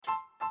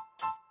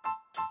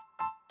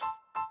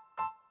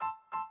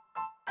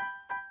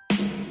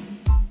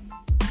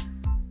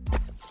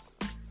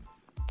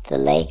The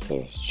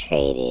Lakers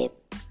traded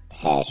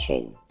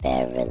Patrick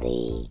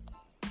Beverly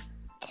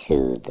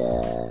to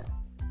the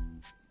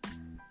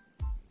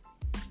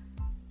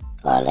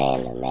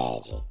Orlando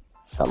Magic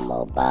for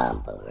Mo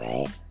Bamba,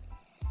 right?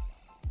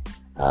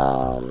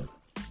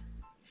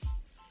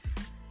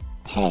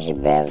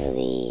 Patrick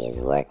Beverly is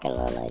working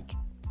on a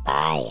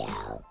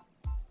buyout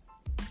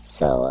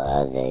so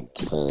other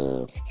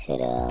teams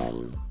could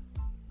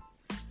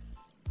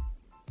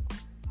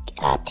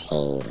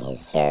obtain his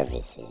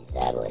services,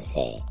 I would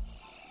say.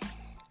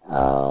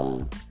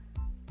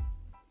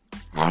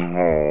 I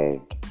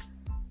heard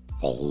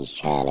that he's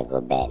trying to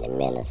go back to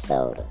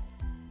Minnesota.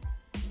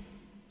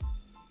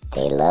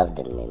 They loved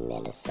him in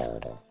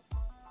Minnesota.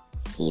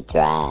 He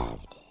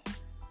thrived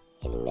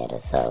in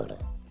Minnesota.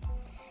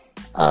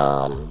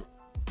 To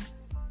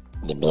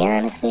be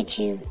honest with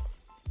you,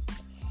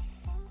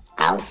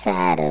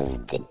 outside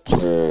of the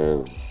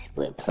teams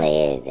with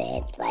players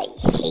that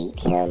hate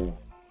him,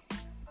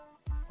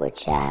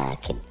 which I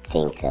could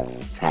think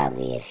of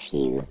probably a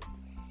few,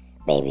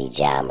 maybe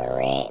Ja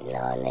Morant and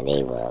all, and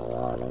they wouldn't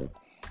want him,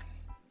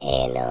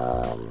 and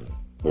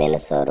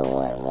Minnesota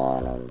wouldn't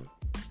want him.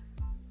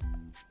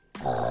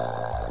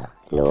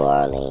 New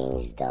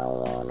Orleans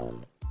don't want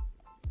him.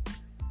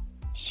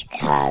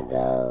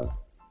 Chicago,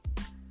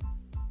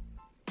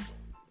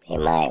 they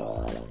might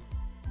want him,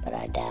 but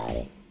I doubt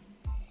it.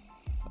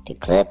 The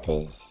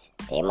Clippers,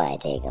 they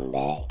might take him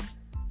back.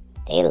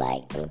 They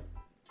like him.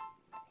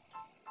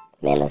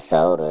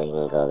 Minnesota, you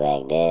can go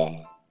back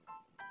there.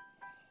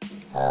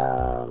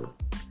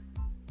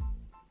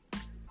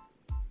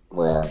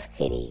 Where else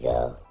could he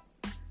go?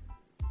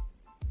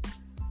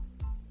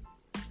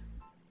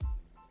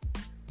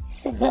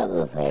 There's a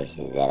couple of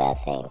places that I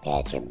think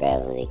Patrick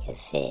Beverly could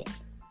fit.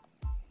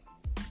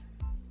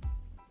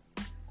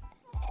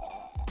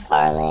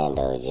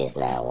 Orlando is just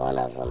not one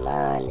of them.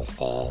 I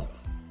understand.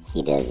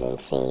 He doesn't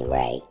seem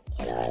right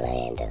in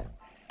Orlando.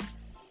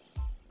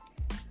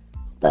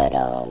 But,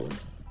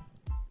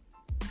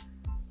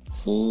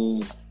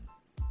 he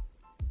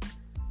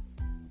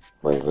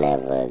was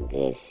never a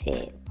good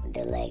fit with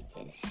the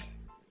Lakers.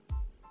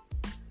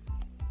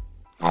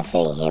 I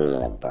think him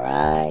and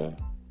LeBron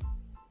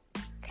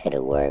could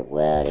have worked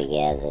well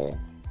together,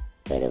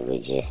 but it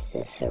was just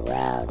the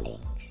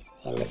surroundings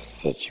and the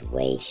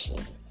situation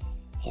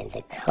and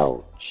the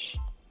coach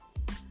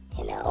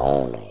and the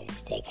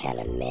owners that kind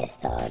of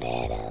messed all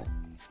that up.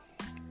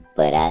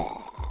 But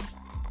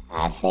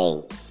I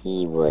think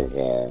he was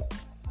a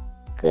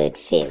good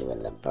fit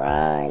with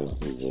LeBron.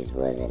 He just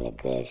wasn't a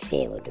good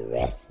fit with the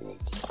rest of the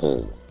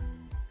team.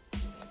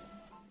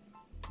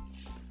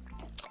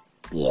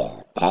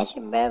 Yeah,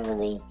 Patrick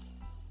Beverly,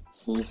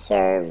 he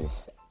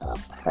serves a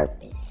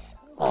purpose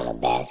on a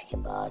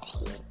basketball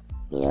team.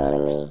 You know what I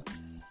mean?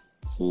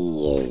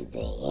 He is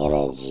the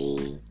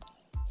energy.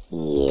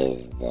 He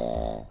is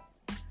the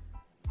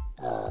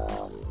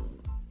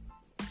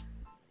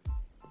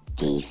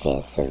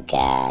defensive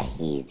guy.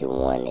 He's the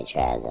one that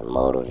tries to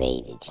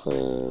motivate the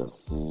team.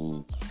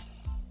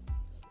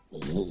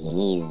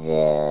 He's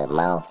the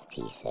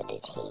mouthpiece of the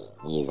team.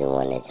 He's the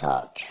one that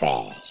talks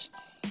trash.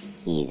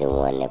 He's the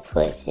one that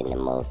puts in the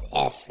most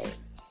effort.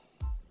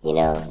 You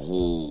know,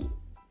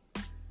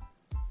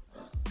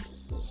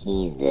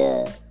 he's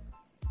the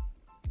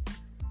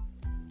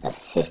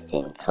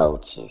assistant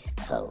coach's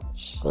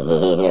coach. You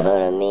know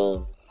what I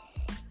mean?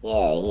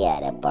 Yeah, he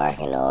had to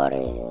barking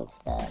orders and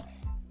stuff.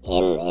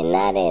 And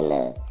not in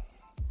a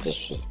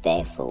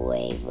disrespectful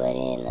way, but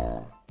in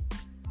a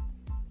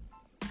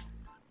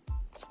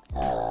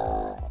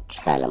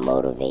trying to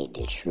motivate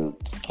the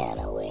troops kind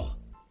of way.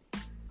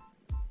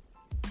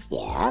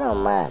 Yeah, I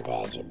don't mind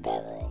Patrick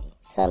Beverly.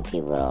 Some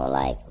people don't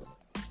like him.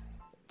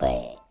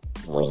 But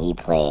when he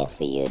playing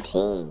for your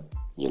team,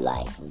 you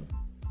like him.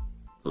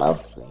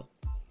 Mostly.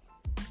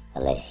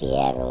 Unless he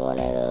having one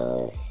of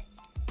those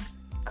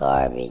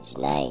garbage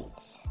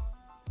nights,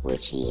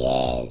 which he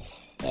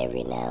has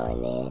every now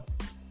and then.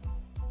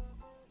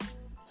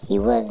 He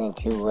wasn't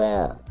too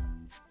well.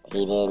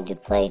 He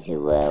didn't play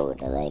too well with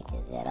the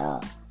Lakers at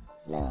all.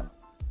 No.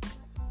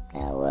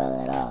 Not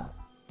well at all.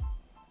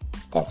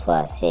 That's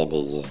why I said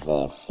they just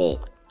didn't fit.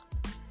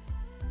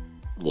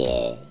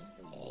 Yeah.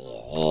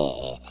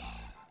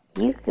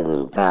 You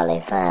can probably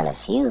find a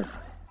few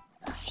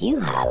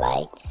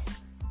highlights.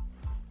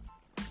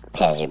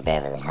 Patrick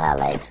Beverly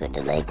highlights with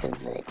the Lakers,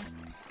 but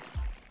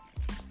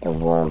it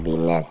won't be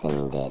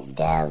nothing that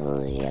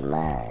dazzles your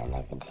mind,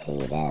 I can tell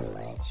you that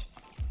much.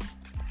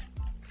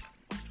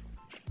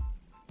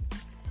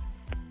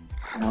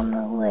 I don't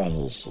know where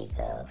he should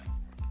go.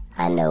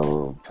 I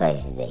know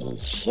places that he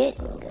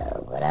shouldn't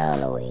go, but I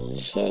don't know where he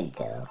should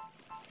go.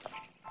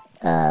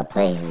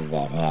 Places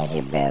that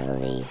Patrick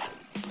Beverly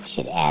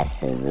should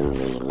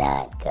absolutely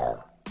not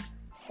go.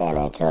 San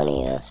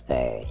Antonio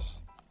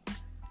Spurs.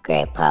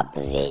 Greg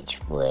Popovich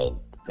would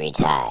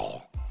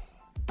retire.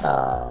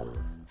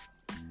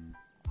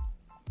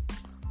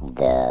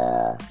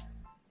 The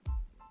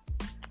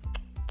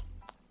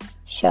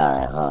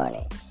Charlotte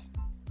Hornets.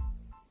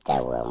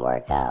 That wouldn't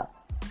work out.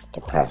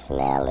 the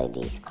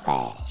personalities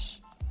clash.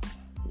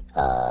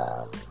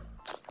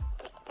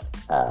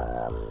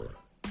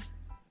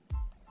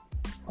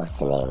 What's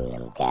the name of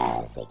them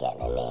guys that got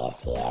the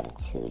nasty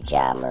attitude?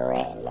 Ja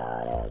Morant and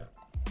all them.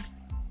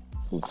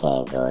 He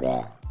can't go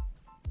there.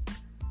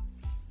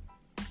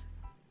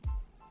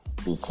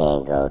 He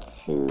can't go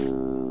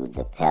to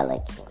the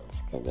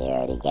Pelicans because they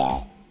already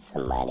got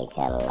somebody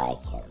kind of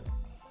like him.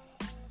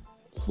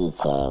 He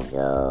can't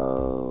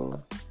go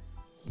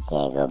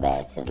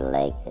back to the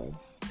Lakers.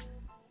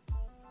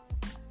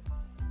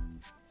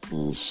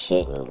 He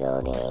shouldn't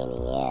go to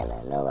Indiana.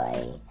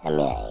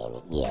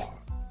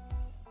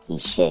 He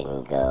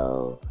shouldn't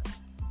go.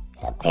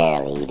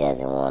 Apparently he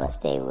doesn't want to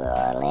stay with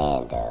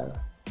Orlando.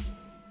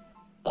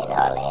 And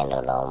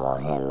Orlando don't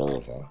want him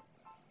either.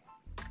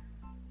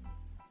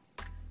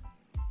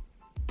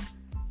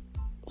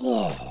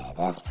 Yeah,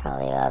 that's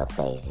probably all the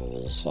places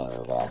he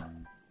shouldn't go.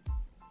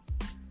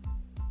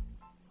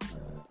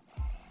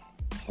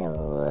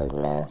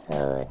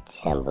 Minnesota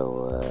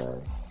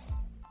Timberwolves.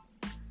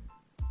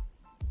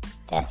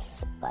 That's the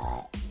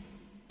spot.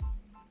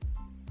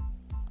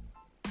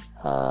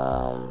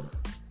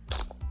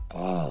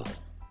 Dang.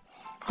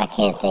 I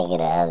can't think of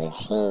the other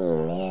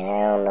team, man. I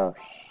don't know.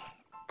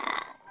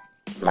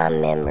 My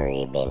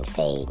memory been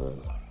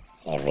fading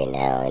every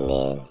now and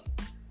then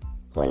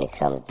when it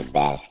comes to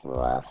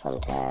basketball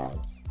sometimes.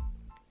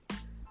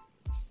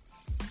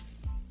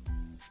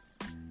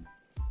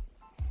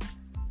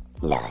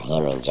 Nah,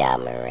 him and Ja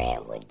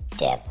Morant would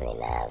definitely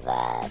not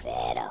vibe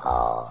at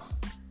all.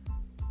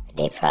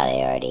 They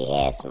probably already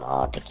had some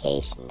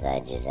altercations. I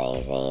just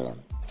ain't seen them.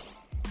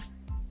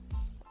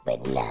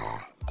 But nah,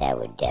 that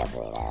would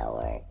definitely not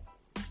work.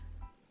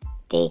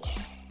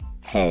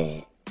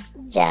 Cause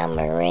Ja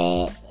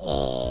Morant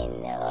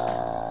and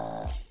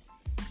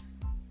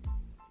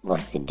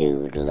what's the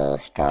dude with the little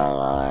strong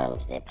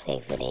arms that play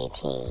for their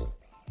team?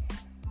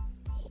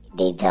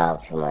 They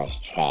talk too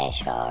much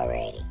trash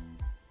already.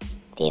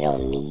 They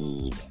don't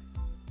need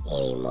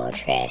any more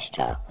trash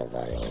talkers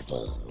on their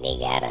team. They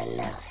got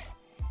enough.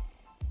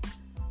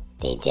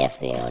 They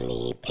definitely don't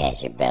need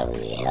Patrick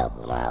Beverley to help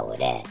them out with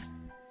that.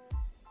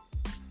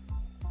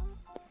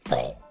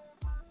 But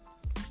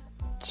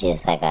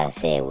just like I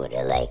said with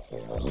the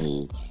Lakers,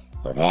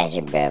 when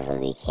Patrick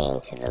Beverley came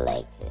to the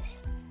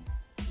Lakers,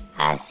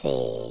 I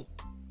said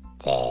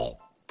that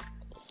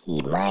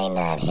he might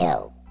not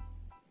help,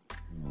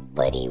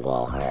 but he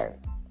won't hurt.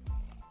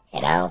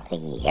 And I don't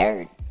think he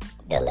hurt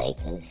the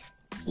Lakers.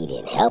 He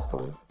didn't help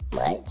them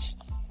much,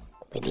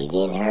 but he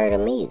didn't hurt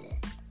them either.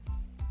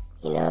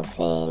 You know what I'm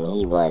saying?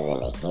 He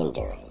wasn't a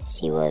hindrance.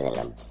 He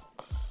wasn't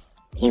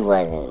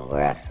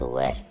Russell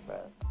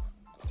Westbrook.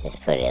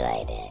 Just put it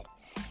like that.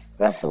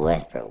 Russell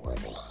Westbrook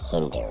was a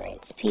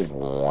hindrance.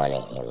 People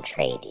wanted him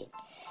traded.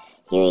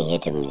 You ain't hear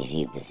too many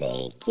people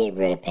say, get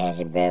rid of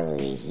Patrick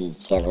Beverley, he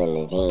killing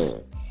the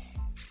team.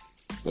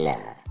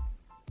 Nah.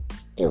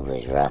 It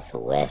was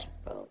Russell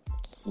Westbrook.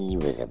 He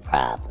was a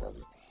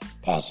problem.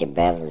 Patrick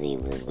Beverley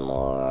was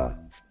more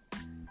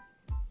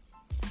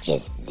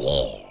just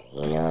there.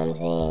 You know what I'm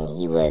saying?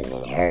 He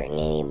wasn't hurting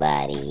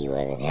anybody. He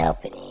wasn't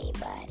helping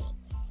anybody.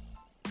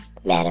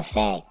 Matter of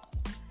fact,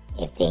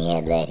 if they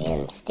had let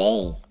him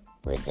stay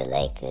with the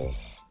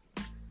Lakers,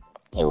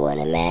 it wouldn't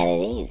have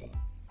mattered either.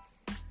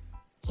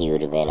 He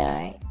would have been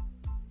alright.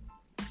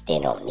 They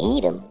don't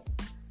need him,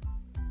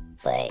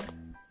 but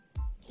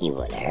he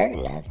wouldn't have hurt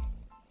nothing.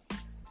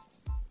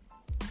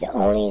 The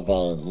only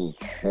thing he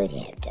could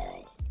have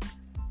done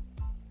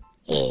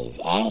is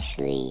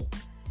actually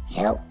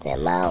help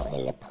them out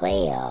in the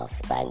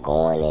playoffs by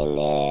going in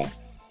there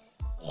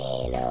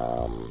and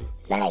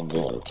not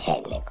getting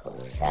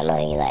technicals. I know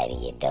he like to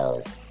get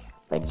those,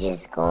 but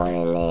just going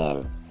in there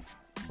and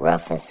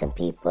roughing some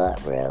people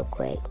up real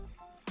quick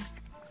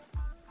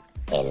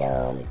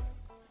and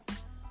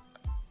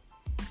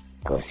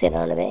go sit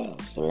on the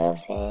bench. You know what I'm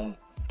saying?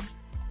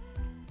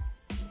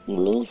 You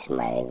need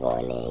somebody to go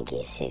in there and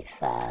get 6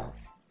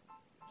 fouls.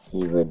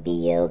 He would be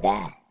your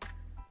guy.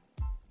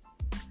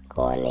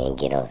 Go in there and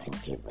get on some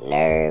people's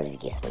nerves,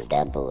 get some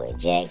double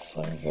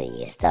ejections of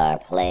your star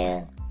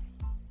player.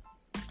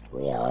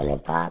 We on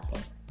and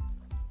popping.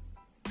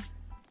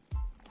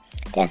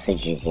 That's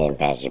what you send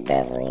Patrick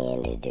Beverley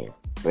in to do.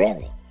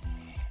 Really.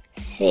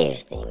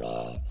 Seriously,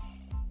 man.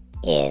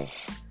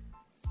 If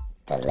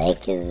the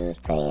Lakers was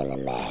playing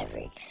the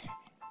Mavericks,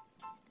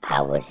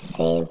 I would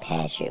send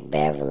Patrick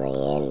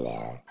Beverley in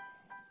there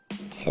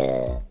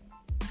to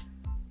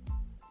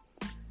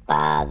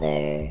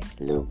bother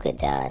Luka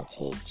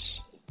Doncic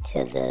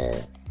to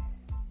the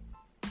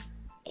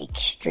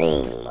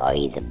extreme, or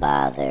either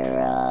bother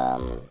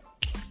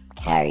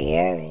Kyrie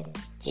Irving,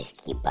 just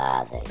keep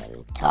bothering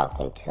him,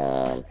 talking to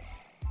him,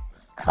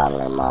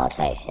 calling him all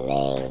types of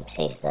names,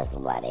 say stuff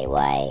about their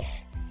wife,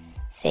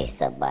 say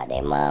stuff about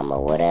their mama,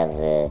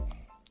 whatever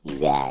you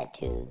got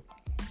to,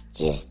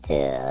 just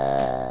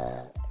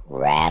to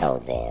rattle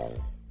them.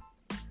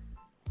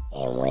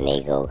 And when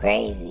they go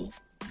crazy,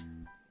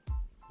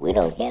 we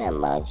don't care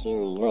about you.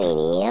 You ain't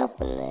even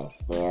helping us.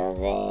 You know what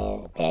I'm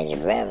saying?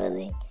 Patrick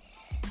Beverley.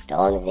 The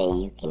only thing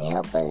you can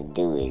help us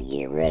do is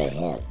get rid of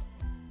him.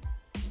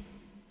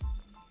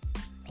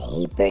 And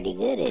he pretty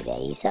good at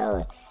that. You saw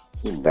it.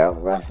 He broke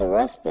Russell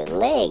Westbrook's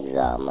legs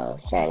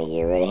almost trying to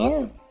get rid of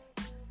him.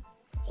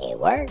 It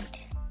worked.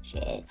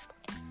 Shit.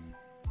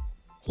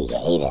 He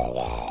done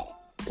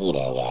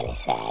got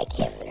inside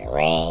Kevin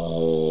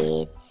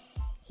Durant head.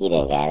 He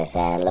done got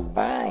inside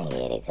LeBron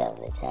head a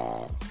couple of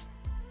times.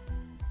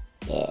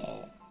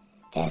 Yeah.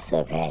 That's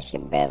what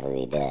Patrick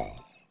Beverley does.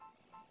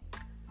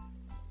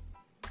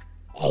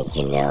 And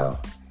you know,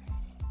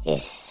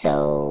 it's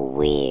so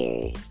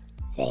weird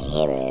that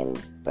him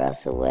and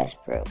Russell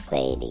Westbrook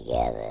played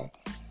together,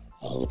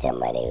 and he talking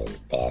about they was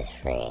best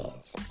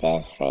friends.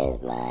 Best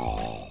friends, my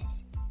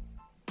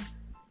ass.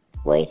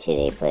 Wait till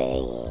they play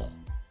again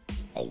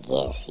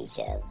against each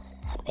other.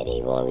 I bet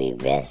they won't be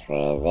best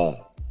friends then.